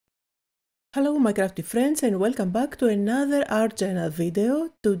Hello my crafty friends and welcome back to another art journal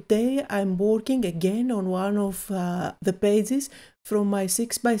video. Today I'm working again on one of the pages from my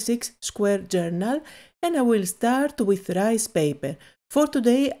 6x6 square journal and I will start with rice paper. For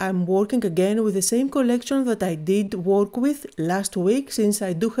today I'm working again with the same collection that I did work with last week, since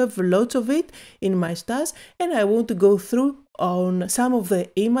I do have lots of it in my stash and I want to go through on some of the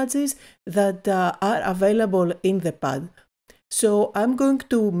images that are available in the pad. So I'm going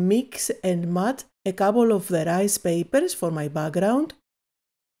to mix and match a couple of the rice papers for my background.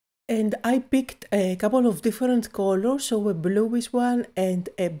 And I picked a couple of different colors, so a bluish one and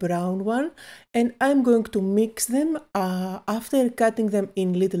a brown one. And I'm going to mix them after cutting them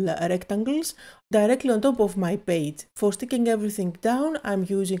in little rectangles directly on top of my page. For sticking everything down, I'm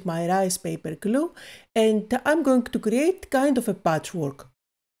using my rice paper glue and I'm going to create kind of a patchwork.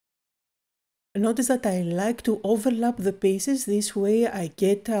 Notice that I like to overlap the pieces, this way I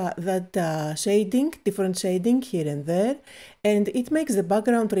get that shading, different shading here and there, and it makes the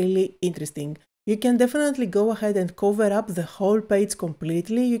background really interesting. You can definitely go ahead and cover up the whole page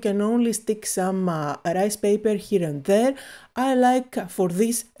completely. You can only stick some rice paper here and there. I like for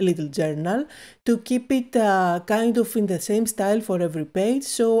this little journal to keep it kind of in the same style for every page,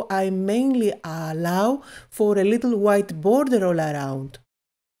 so I mainly allow for a little white border all around.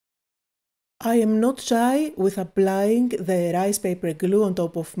 I am not shy with applying the rice paper glue on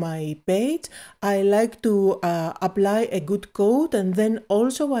top of my page. I like to apply a good coat, and then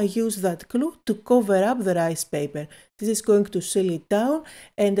also I use that glue to cover up the rice paper. This is going to seal it down,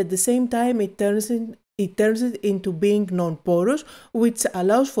 and at the same time it turns it into being non-porous, which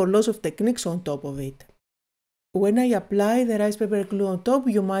allows for lots of techniques on top of it. When I apply the rice paper glue on top,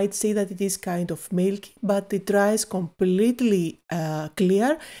 you might see that it is kind of milky, but it dries completely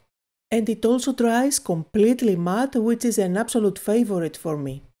clear. And it also dries completely matte, which is an absolute favorite for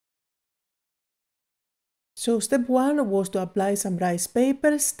me. So step 1 was to apply some rice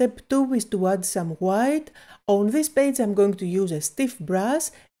paper. Step 2 is to add some white. On this page I'm going to use a stiff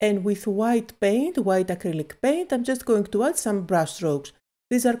brush, and with white paint, white acrylic paint, I'm just going to add some brush strokes.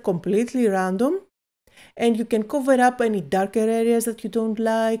 These are completely random, and you can cover up any darker areas that you don't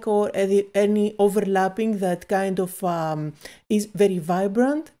like, or any overlapping that kind of is very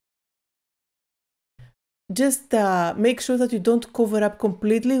vibrant. Just make sure that you don't cover up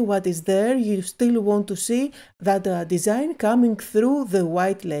completely what is there. You still want to see that design coming through the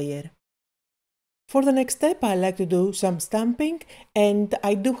white layer. For the next step, I like to do some stamping, and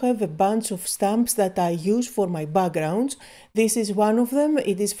I do have a bunch of stamps that I use for my backgrounds. This is one of them.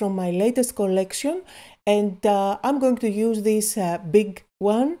 It is from my latest collection, and I'm going to use this big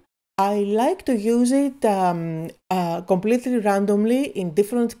one. I like to use it completely randomly in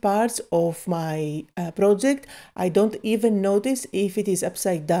different parts of my project. I don't even notice if it is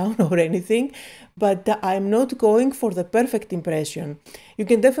upside down or anything, but I'm not going for the perfect impression. You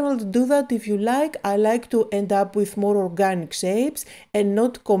can definitely do that if you like. I like to end up with more organic shapes and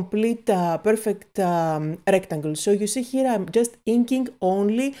not complete perfect rectangles. So you see here I'm just inking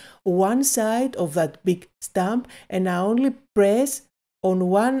only one side of that big stamp, and I only press on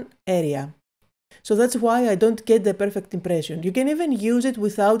one area. So that's why I don't get the perfect impression. You can even use it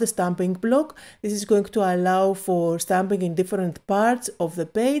without a stamping block. This is going to allow for stamping in different parts of the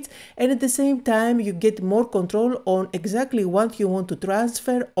page, and at the same time you get more control on exactly what you want to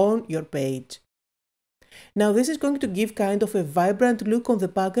transfer on your page. Now this is going to give kind of a vibrant look on the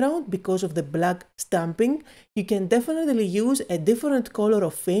background because of the black stamping. You can definitely use a different color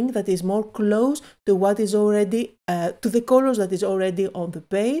of ink that is more close to what is already, to the colors that is already on the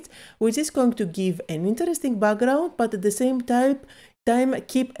page, which is going to give an interesting background, but at the same time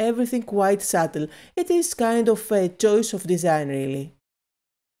keep everything quite subtle. It is kind of a choice of design really.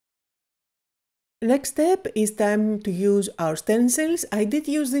 Next step is time to use our stencils. I did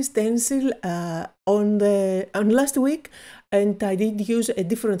use this stencil on last week, and I did use a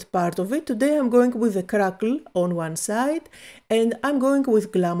different part of it. Today I'm going with the crackle on one side, and I'm going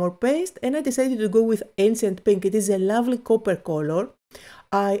with Glamour paste, and I decided to go with Ancient Pink. It is a lovely copper color.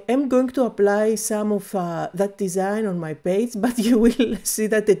 I am going to apply some of that design on my page, but you will see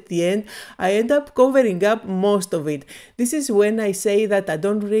that at the end I end up covering up most of it. This is when I say that I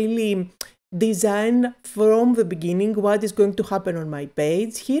don't really design from the beginning what is going to happen on my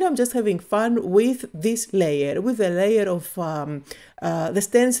page. Here I'm just having fun with this layer, with the layer of the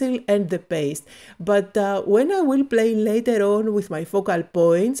stencil and the paste. But when I will play later on with my focal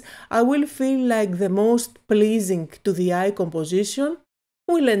points, I will feel like the most pleasing to the eye composition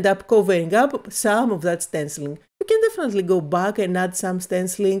will end up covering up some of that stenciling. You can definitely go back and add some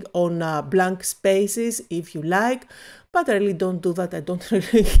stenciling on blank spaces if you like, but I really don't do that. I don't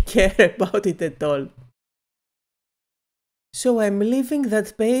really care about it at all. So I'm leaving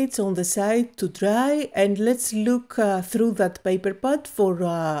that page on the side to dry, and let's look through that paper pad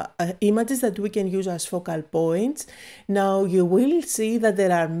for images that we can use as focal points. Now you will see that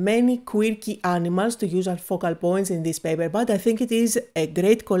there are many quirky animals to use as focal points in this paper pad. I think it is a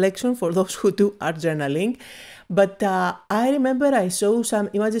great collection for those who do art journaling. But I remember I saw some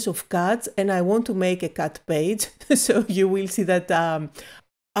images of cats and I want to make a cat page. So you will see that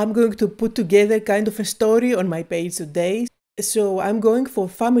I'm going to put together kind of a story on my page today. So I'm going for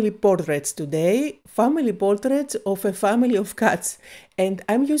family portraits today, family portraits of a family of cats. And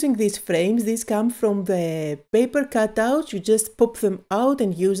I'm using these frames. These come from the paper cutouts. You just pop them out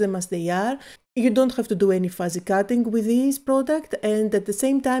and use them as they are. You don't have to do any fuzzy cutting with this product, and at the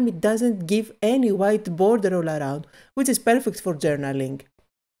same time it doesn't give any white border all around, which is perfect for journaling.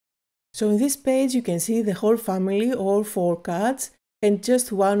 So in this page you can see the whole family, all 4 cats, and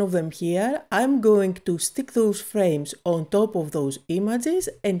just one of them here. I'm going to stick those frames on top of those images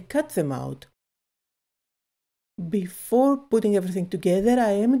and cut them out. Before putting everything together,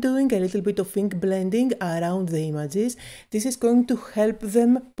 I am doing a little bit of ink blending around the images. This is going to help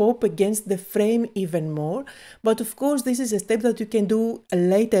them pop against the frame even more. But of course, this is a step that you can do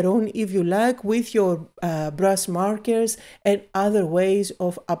later on if you like, with your brush markers and other ways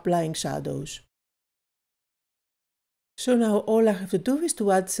of applying shadows. So now all I have to do is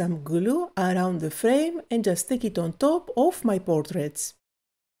to add some glue around the frame and just stick it on top of my portraits.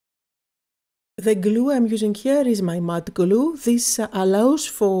 The glue I'm using here is my matte glue. This allows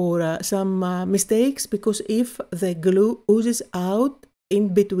for some mistakes, because if the glue oozes out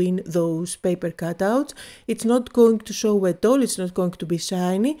in between those paper cutouts, it's not going to show at all, it's not going to be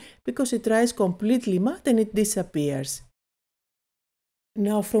shiny, because it dries completely matte and it disappears.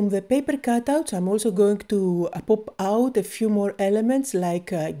 Now from the paper cutouts I'm also going to pop out a few more elements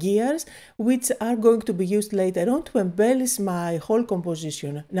like gears, which are going to be used later on to embellish my whole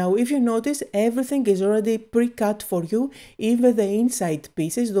composition. Now if you notice, everything is already pre-cut for you, even the inside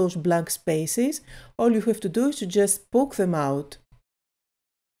pieces, those blank spaces. All you have to do is to just poke them out.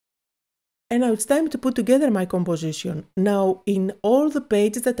 And now it's time to put together my composition. Now, in all the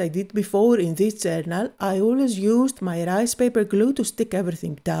pages that I did before in this journal, I always used my rice paper glue to stick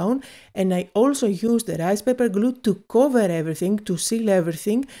everything down, and I also used the rice paper glue to cover everything, to seal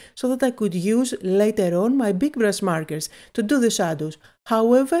everything, so that I could use later on my big brush markers to do the shadows.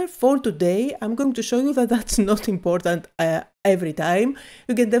 However, for today, I'm going to show you that that's not important every time.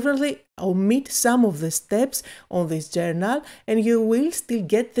 You can definitely omit some of the steps on this journal and you will still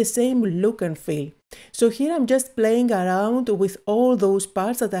get the same look and feel. So here I'm just playing around with all those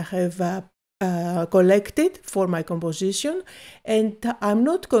parts that I have collected for my composition, and I'm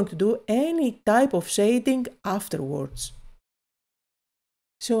not going to do any type of shading afterwards.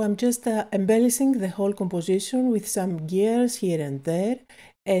 So I'm just embellishing the whole composition with some gears here and there,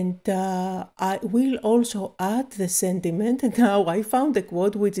 and I will also add the sentiment. And now I found a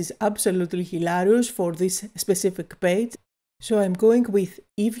quote which is absolutely hilarious for this specific page. So I'm going with,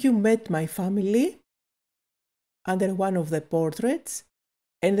 "If you met my family," under one of the portraits,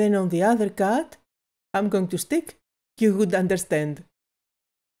 and then on the other cut I'm going to stick, "You would understand."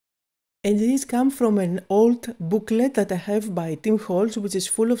 And these come from an old booklet that I have by Tim Holtz, which is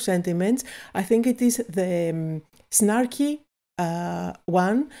full of sentiments. I think it is the snarky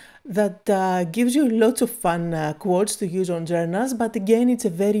one that gives you lots of fun quotes to use on journals. But again, it's a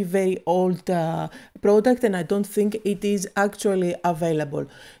very, very old product, and I don't think it is actually available.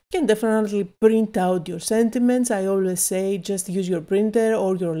 You can definitely print out your sentiments. I always say just use your printer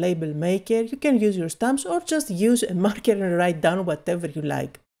or your label maker. You can use your stamps or just use a marker and write down whatever you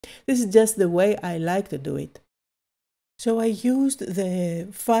like. This is just the way I like to do it. So I used the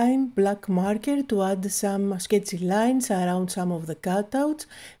fine black marker to add some sketchy lines around some of the cutouts,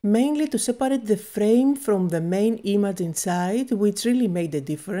 mainly to separate the frame from the main image inside, which really made a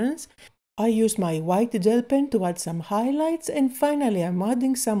difference. I used my white gel pen to add some highlights, and finally I'm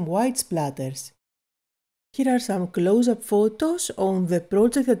adding some white splatters. Here are some close-up photos on the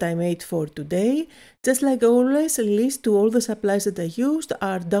project that I made for today. Just like always, a list to all the supplies that I used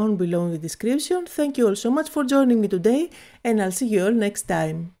are down below in the description. Thank you all so much for joining me today, and I'll see you all next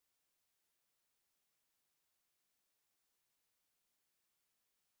time.